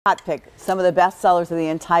Hot pick, some of the best sellers of the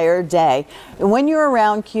entire day. And when you're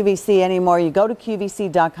around QVC anymore, you go to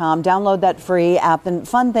QVC.com, download that free app. And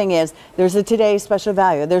fun thing is, there's a Today's Special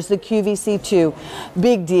Value. There's the QVC2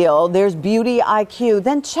 Big Deal. There's Beauty IQ.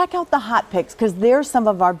 Then check out the hot picks because they're some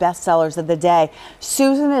of our best sellers of the day.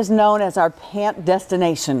 Susan is known as our pant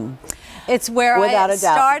destination. It's where I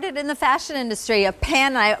started in the fashion industry. A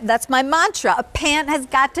pant, that's my mantra. A pant has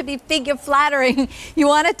got to be figure flattering. You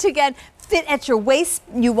want it to fit at your waist.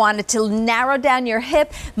 You want it to narrow down your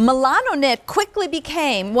hip. Milano knit quickly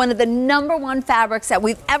became one of the #1 fabrics that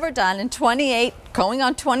we've ever done in 28, going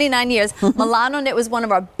on 29 years. Milano knit was one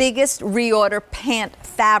of our biggest reorder pant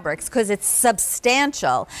fabrics because it's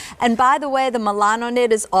substantial. And by the way, the Milano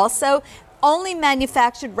knit is also only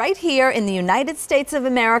manufactured right here in the United States of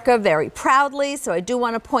America, very proudly. So I do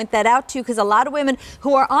want to point that out to you because a lot of women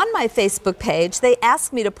who are on my Facebook page, they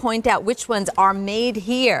ask me to point out which ones are made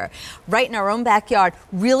here, right in our own backyard.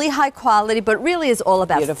 Really high quality, but really is all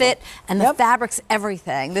about fit, and the fabric's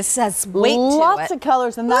everything. This has weight to it. Lots of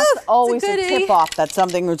colors, and that's always a tip-off. That's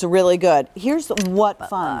something that's really good. Here's what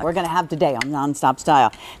fun we're going to have today on Nonstop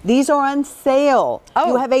Style. These are on sale.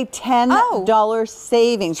 You have a $10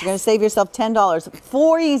 savings. You're going to save yourself $10.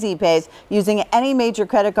 4 easy pays using any major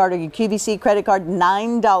credit card or your QVC credit card.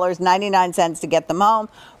 $9.99 to get them home.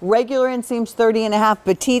 Regular inseams $30.50.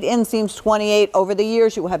 Petite inseams $28. Over the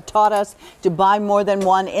years, you have taught us to buy more than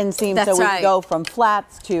one inseam, so we can go from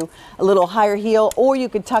flats to a little higher heel, or you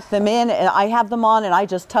could tuck them in. And I have them on, and I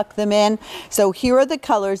just tuck them in. So here are the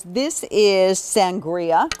colors. This is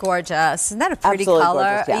Sangria. Gorgeous. Isn't that a pretty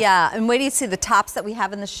color? Gorgeous, yeah. And wait till you see the tops that we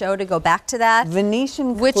have in the show to go back to that.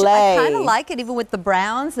 Venetian which clay. I kind of like it, even with the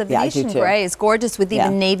browns. The Venetian gray is gorgeous with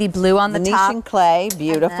even navy blue on the top. Venetian clay,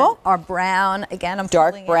 beautiful. Our brown, again, I'm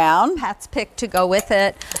dark brown. Pat's pick to go with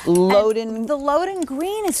it. Loden. The Loden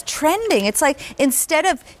green is trending. It's like instead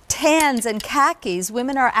of tans and khakis,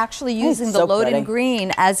 women are actually using the Loden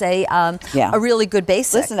green as a really good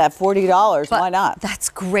basic. Listen, at $40, why not? That's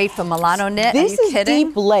great for Milano knit. This is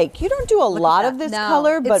Deep Lake. You don't do a lot of this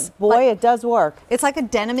color, but boy, it does work. It's like a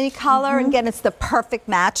denim-y color, and again, it's the perfect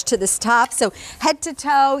match to this top. So head to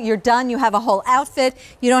toe, you're done. You have a whole outfit.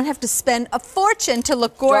 You don't have to spend a fortune to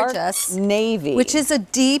look gorgeous. Dark navy. Which is a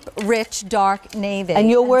deep, rich, dark navy. And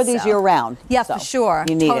you'll wear these year-round. Yeah, for sure.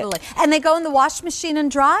 You need totally. And they go in the wash machine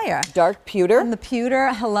and dryer. Dark pewter. And the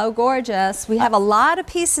pewter, hello, gorgeous. We have a lot of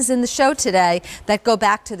pieces in the show today that go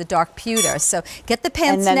back to the dark pewter. So get the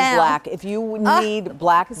pants now. And then black. If you need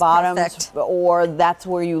black bottoms, or that's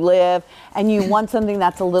where you live, and you want something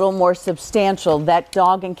that's a little more substantial, that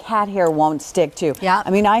dog and cat hair won't stick to. Yeah. I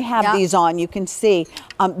mean, I have these on. You can see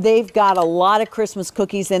they've got a lot of Christmas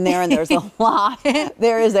cookies in there, and there's a lot.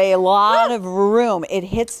 There is a lot of room. It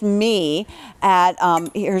hits me at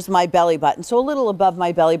here's my belly button, so a little above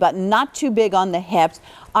my belly button, not too big on the hips.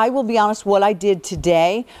 I will be honest, what I did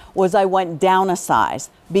today was I went down a size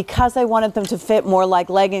because I wanted them to fit more like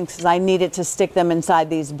leggings because I needed to stick them inside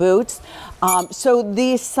these boots. So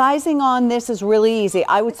the sizing on this is really easy.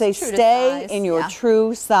 I would say stay in your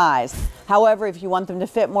true size. However, if you want them to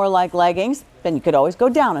fit more like leggings, then you could always go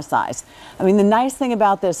down a size. I mean, the nice thing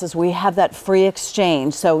about this is we have that free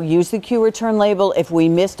exchange. So use the Q return label if we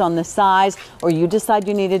missed on the size, or you decide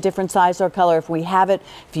you need a different size or color. If we have it,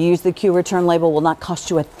 if you use the Q return label, will not cost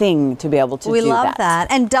you a thing to be able to do that. We love that.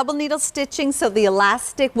 And double needle stitching, so the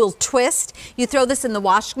elastic will twist. You throw this in the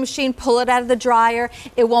washing machine, pull it out of the dryer.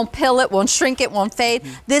 It won't pill, it won't shrink, it won't fade.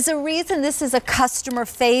 There's a reason this is a customer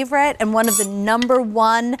favorite and one of the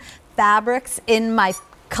 #1 fabrics in my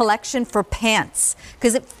collection for pants,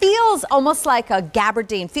 because it feels almost like a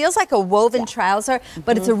gabardine, feels like a woven trouser,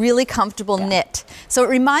 but it's a really comfortable knit. So it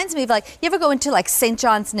reminds me of, like, you ever go into like St.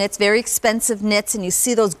 John's knits, very expensive knits, and you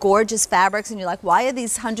see those gorgeous fabrics and you're like, why are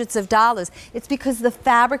these hundreds of dollars? It's because the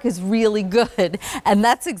fabric is really good, and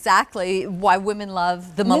that's exactly why women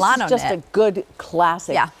love the Milano knit. This is just a good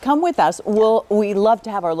classic. Come with us. We love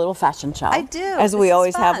to have our little fashion show. I do. As we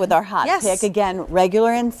always have with our hot pick. Again,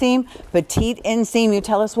 regular inseam, petite inseam. You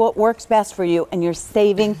tell us what works best for you, and you're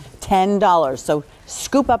saving $10. So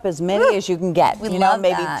scoop up as many as you can get. We love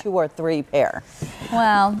maybe that. 2 or 3 pair.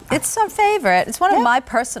 Well, it's our favorite. It's one of my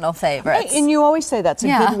personal favorites. Right, and you always say that's a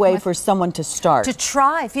good way for someone to start. To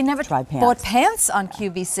try. If you never bought pants on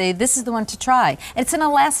QVC, this is the one to try. It's an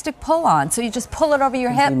elastic pull-on, so you just pull it over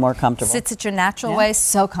your hip. Be more comfortable. Sits at your natural waist.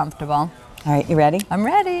 So comfortable. All right, you ready? I'm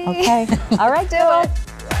ready. Okay. All right, do it.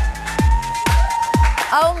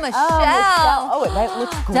 Oh, Michelle. Oh, that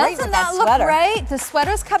looks great Doesn't with that look sweater. great? The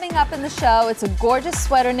sweater's coming up in the show. It's a gorgeous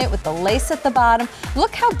sweater knit with the lace at the bottom.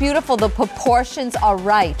 Look how beautiful the proportions are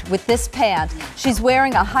right with this pant. She's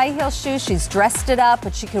wearing a high heel shoe. She's dressed it up,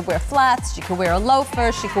 but she could wear flats. She could wear a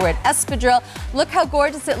loafer. She could wear an espadrille. Look how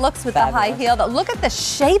gorgeous it looks with the high heel. Look at the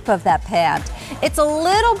shape of that pant. It's a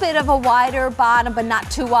little bit of a wider bottom, but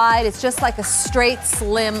not too wide. It's just like a straight,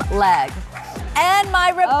 slim leg. And my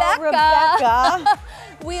Rebecca. Oh, Rebecca.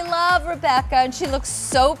 We love Rebecca, and she looks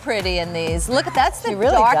so pretty in these. Look, that's the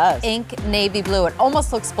really dark does. ink navy blue. It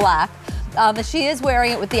almost looks black. She is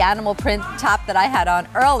wearing it with the animal print top that I had on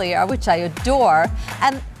earlier, which I adore.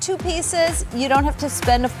 And 2 pieces, you don't have to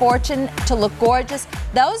spend a fortune to look gorgeous.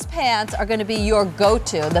 Those pants are going to be your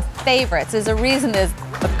go-to, the favorites. There's a reason there's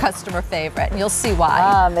a customer favorite, and you'll see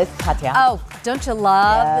why. It's Katya. Oh, don't you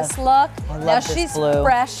love this look? I love now this she's blue.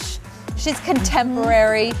 fresh. She's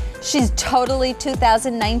contemporary. She's totally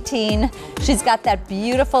 2019. She's got that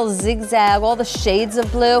beautiful zigzag, all the shades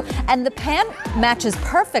of blue, and the pant matches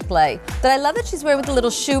perfectly. But I love that she's wearing with a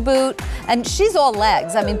little shoe boot, and she's all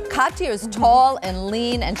legs. I mean, Katya is tall and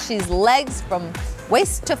lean, and she's legs from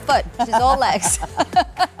waist to foot. She's all legs.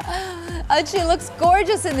 And she looks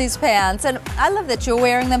gorgeous in these pants. And I love that you're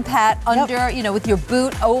wearing them, Pat, under, you know, with your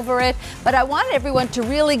boot over it. But I want everyone to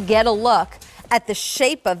really get a look at the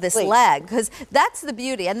shape of this leg, because that's the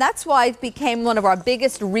beauty, and that's why it became one of our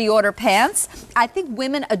biggest reorder pants. I think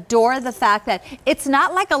women adore the fact that it's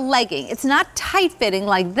not like a legging. It's not tight-fitting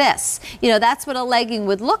like this. You know, that's what a legging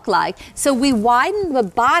would look like. So we widen the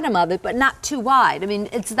bottom of it, but not too wide. I mean,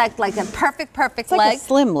 it's like a perfect It's leg. like a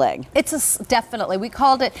slim leg. It's definitely. We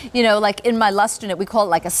called it, you know, like in my luster knit, we call it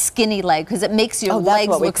like a skinny leg, because it makes your legs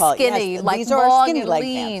look skinny, yes, like these are long skinny and leg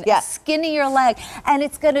lean. pants. Yes. Skinnier leg, and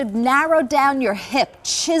it's going to narrow down your hip,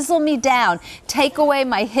 chisel me down, take away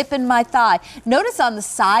my hip and my thigh. Notice on the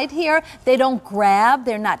side here, they don't grab,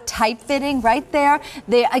 they're not tight-fitting right there.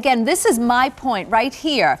 Again, this is my point right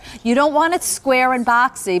here. You don't want it square and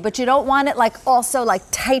boxy, but you don't want it like also like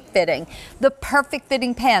tight-fitting. The perfect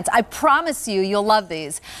fitting pants. I promise you, you'll love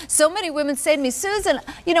these. So many women say to me, Susan,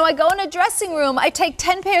 you know, I go in a dressing room, I take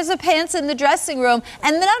 10 pairs of pants in the dressing room,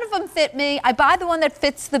 and none of them fit me. I buy the one that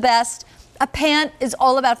fits the best. A pant is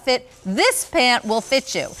all about fit. This pant will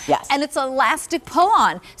fit you. Yes. And it's elastic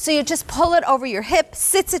pull-on. So you just pull it over your hip,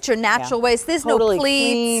 sits at your natural waist. There's Totally no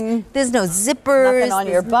pleats. clean. There's no zippers. Nothing on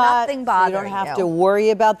your butt. Nothing bothering you don't have to worry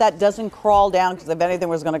about that. Doesn't crawl down, because if anything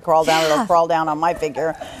was going to crawl down, it'll crawl down on my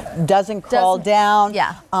figure. Doesn't crawl down.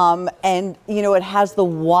 Yeah. And, you know, it has the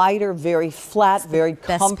wider, very flat, very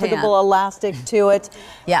comfortable elastic to it.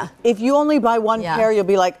 Yeah. If you only buy one pair, you'll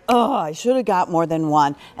be like, oh, I should have got more than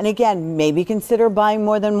one. And again, maybe consider buying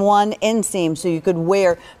more than one inseam, so you could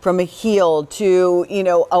wear from a heel to, you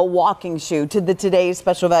know, a walking shoe to the today's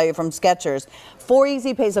special value from Skechers. 4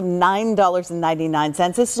 easy pays of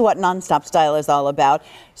 $9.99. This is what Nonstop Style is all about.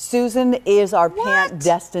 Susan is our pant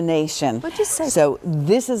destination. What'd you say? So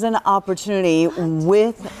this is an opportunity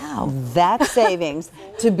with that savings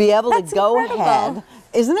to be able to go ahead.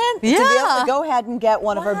 Isn't it? Yeah. To be able to go ahead and get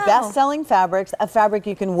one of our best-selling fabrics, a fabric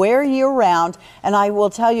you can wear year-round. And I will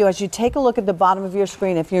tell you, as you take a look at the bottom of your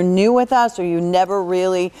screen, if you're new with us or you never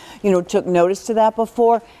really, you know, took notice to that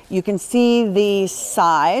before, you can see the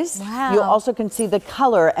size. Wow. You also can see the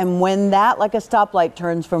color. And when that, like a stoplight,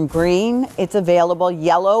 turns from green, it's available.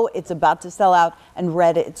 Yellow, it's about to sell out. And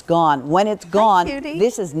red, it's gone. When it's gone,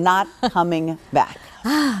 this is not coming back.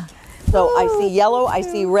 So I see yellow, I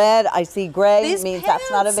see red, I see gray. These means pants.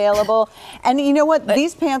 that's not available. And you know what?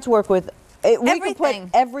 These pants work with. We could put Everything.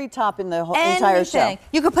 every top in the whole entire show.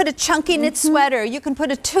 You could put a chunky knit sweater. You can put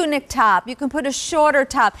a tunic top. You can put a shorter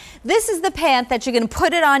top. This is the pant that you're going to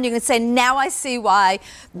put it on. You can say, now I see why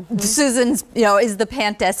Susan's, you know, is the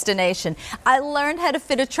pant destination. I learned how to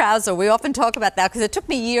fit a trouser. We often talk about that because it took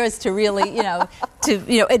me years to really, you know,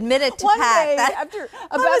 admit it to One Pat. day, after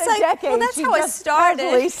about a decade, well, that's she how I just started.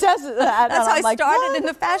 casually says that. That's how I started in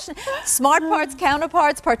the fashion. Smart parts,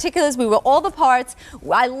 counterparts, particulars. We were all the parts.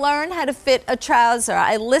 I learned how to fit a trouser.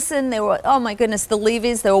 I listened. They were, oh my goodness, the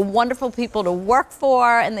Levies. They were wonderful people to work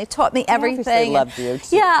for, and they taught me everything. They loved you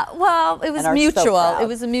too. Yeah, well, it was mutual. So it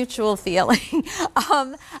was a mutual feeling.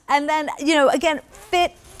 And then, you know, again,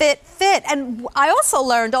 fit fit. And I also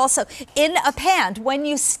learned in a pant, when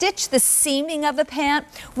you stitch the seaming of a pant,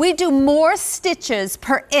 we do more stitches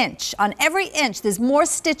per inch. On every inch, there's more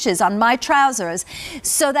stitches on my trousers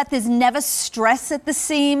so that there's never stress at the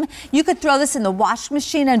seam. You could throw this in the washing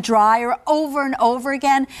machine and dryer over and over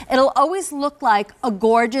again. It'll always look like a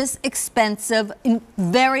gorgeous, expensive,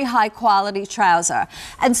 very high quality trouser.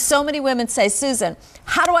 And so many women say, Susan,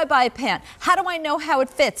 how do I buy a pant? How do I know how it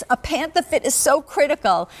fits? A pant, the fit is so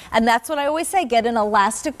critical. And that's what I always say, get an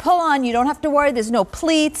elastic pull-on. You don't have to worry, there's no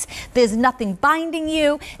pleats, there's nothing binding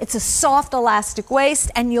you. It's a soft elastic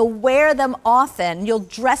waist, and you'll wear them often. You'll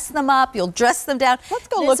dress them up, you'll dress them down. Let's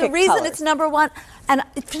go look at colors. There's a reason it's #1. And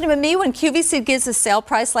for me, when QVC gives a sale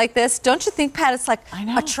price like this, don't you think, Pat, it's like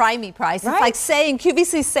a try me price. Right. It's like saying,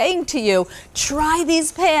 QVC saying to you, try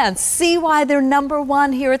these pants, see why they're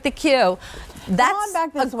 #1 here at the Q. That's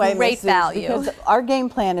back this a way, great Mrs., value. Because our game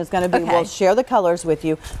plan is going to be, we'll share the colors with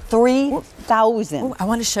you. 3,000. I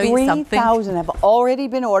want to show you something. 3,000 have already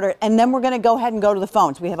been ordered, and then we're going to go ahead and go to the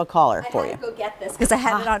phones. We have a caller for you. I had to go get this because I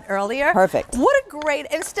had it on earlier. Perfect. What a great,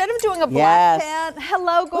 instead of doing a black pant,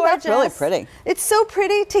 hello, gorgeous. That's really pretty. It's so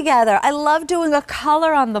pretty together. I love doing a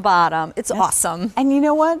color on the bottom. It's awesome. And you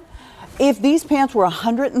know what? If these pants were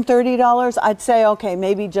 $130, I'd say, okay,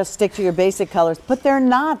 maybe just stick to your basic colors. But they're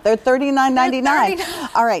not. They're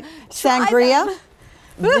 $39.99. All right, Sangria,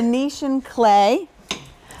 Venetian clay.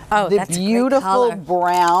 Oh, the that's beautiful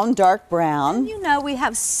brown, dark brown. And you know, we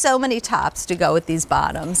have so many tops to go with these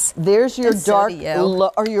bottoms. There's your dark,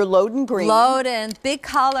 or your Loden green. Loden, big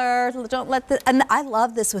color. Don't let the, and I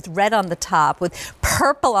love this with red on the top, with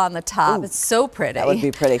purple on the top. Ooh, it's so pretty. That would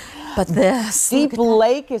be pretty. But this. Deep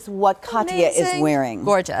Lake is what Katya is wearing.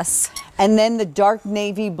 Gorgeous. And then the dark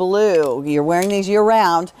navy blue. You're wearing these year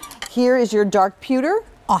round. Here is your dark pewter.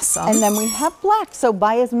 Awesome. And then we have black, so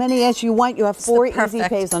buy as many as you want. You have 4 easy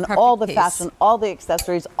pays on all the fashion, all the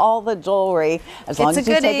accessories, all the jewelry, as long as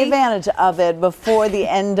you take advantage of it before the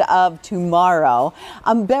end of tomorrow.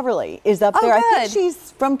 Beverly is up there. Good. I think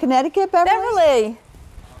she's from Connecticut, Beverly. Beverly.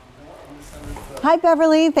 Hi,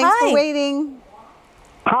 Beverly. Thanks for waiting.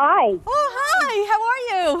 Hi. Oh, hi. How are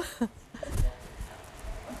you?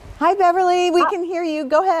 Hi, Beverly. We can hear you.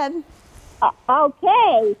 Go ahead.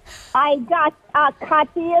 Okay, I got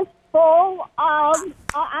Katya's full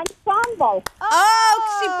ensemble.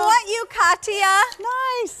 Oh, she bought you, Katya.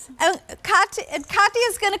 Nice. And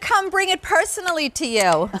Katya's going to come bring it personally to you.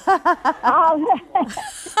 And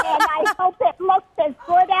I hope it looks as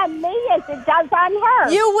good on me as it does on her.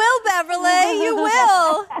 You will, Beverly. You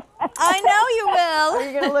will. I know you will.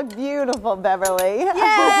 You're going to look beautiful, Beverly.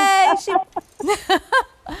 Yay.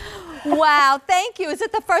 Wow, thank you. Is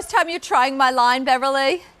it the first time you're trying my line,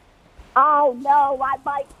 Beverly? Oh, no,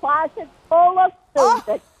 my closet's full of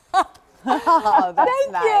Susan. Oh,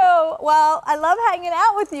 thank you. Well, I love hanging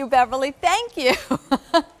out with you, Beverly. Thank you.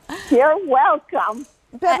 You're welcome.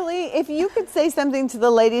 Beverly, if you could say something to the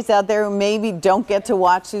ladies out there who maybe don't get to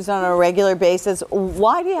watch Susan on a regular basis,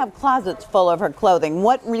 why do you have closets full of her clothing?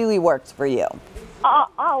 What really works for you?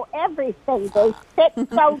 Oh, everything. They fit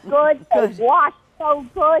so good. They wash so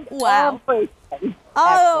good. Wow. Everything.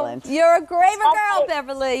 Oh, excellent. You're a Graver girl,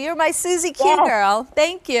 Beverly. You're my Susie Q girl.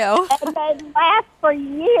 Thank you. And they last for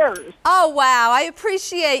years. Oh, wow. I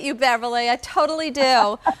appreciate you, Beverly. I totally do.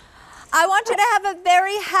 I want you to have a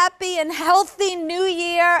very happy and healthy new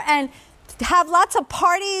year and have lots of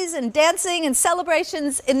parties and dancing and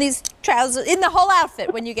celebrations in these trousers, in the whole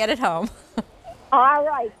outfit when you get it home. All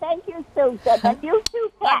right. Thank you, Susan. And you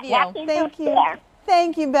too, Pat. Love you. Thank you.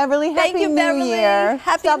 Thank you, Beverly. Thank you, Happy New Beverly. Year.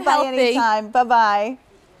 Happy Stop and by healthy. anytime. Bye-bye.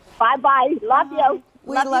 Bye-bye. Love you.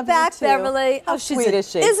 We love you back, too. Beverly. How sweet is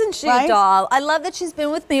she? Isn't she right? a doll? I love that she's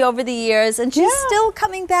been with me over the years, and she's still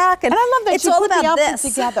coming back. And I love that it's she all put about the outfit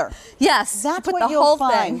this together. Yes, That's put what the you'll whole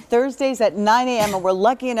find. thing. Thursdays at 9 a.m. and we're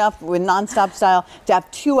lucky enough with Nonstop Style to have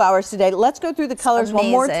 2 hours today. Let's go through the colors one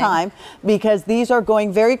more time because these are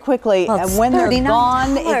going very quickly. Well, and when they're $39.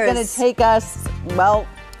 gone, it's going to take us, well,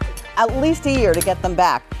 at least a year to get them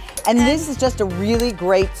back. And this is just a really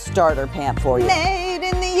great starter pant for you. Made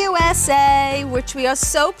in the USA, which we are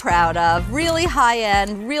so proud of. Really high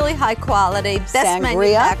end, really high quality, best Sangria.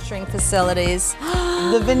 manufacturing facilities.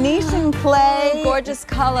 The Venetian clay. Gorgeous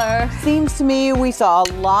color. Seems to me we saw a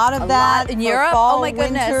lot of that in for Europe. fall, Oh my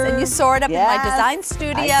goodness! winter. And you saw it up in my Yes, design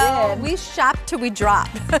studio. I did. We shopped till we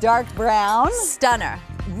dropped. Dark brown. Stunner.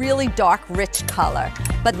 Really dark, rich color.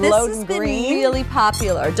 But this Loden has been green. really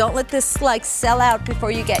popular. Don't let this like sell out before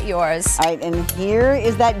you get yours. All right, and here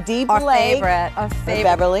is that deep Our lake. favorite, our favorite.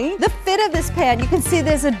 Beverly. The fit of this pant, you can see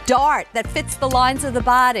there's a dart that fits the lines of the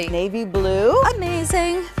body. Navy blue.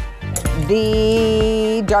 Amazing.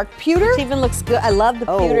 the dark pewter. It even looks good. I love the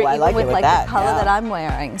pewter, I even like it with with like that, the color yeah. that I'm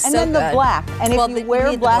wearing. And then the black. And if you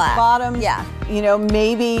wear black bottoms, yeah. you know,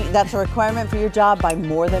 maybe that's a requirement for your job. Buy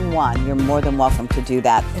more than one. You're more than welcome to do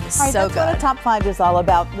that. It is all right, so that's good. what a top 5 is all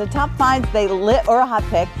about. The top 5s, they live, or a hot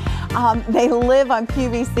pick. They live on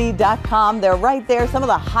QVC.com. They're right there, some of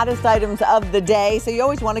the hottest items of the day. So you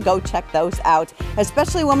always want to go check those out,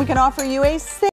 especially when we can offer you a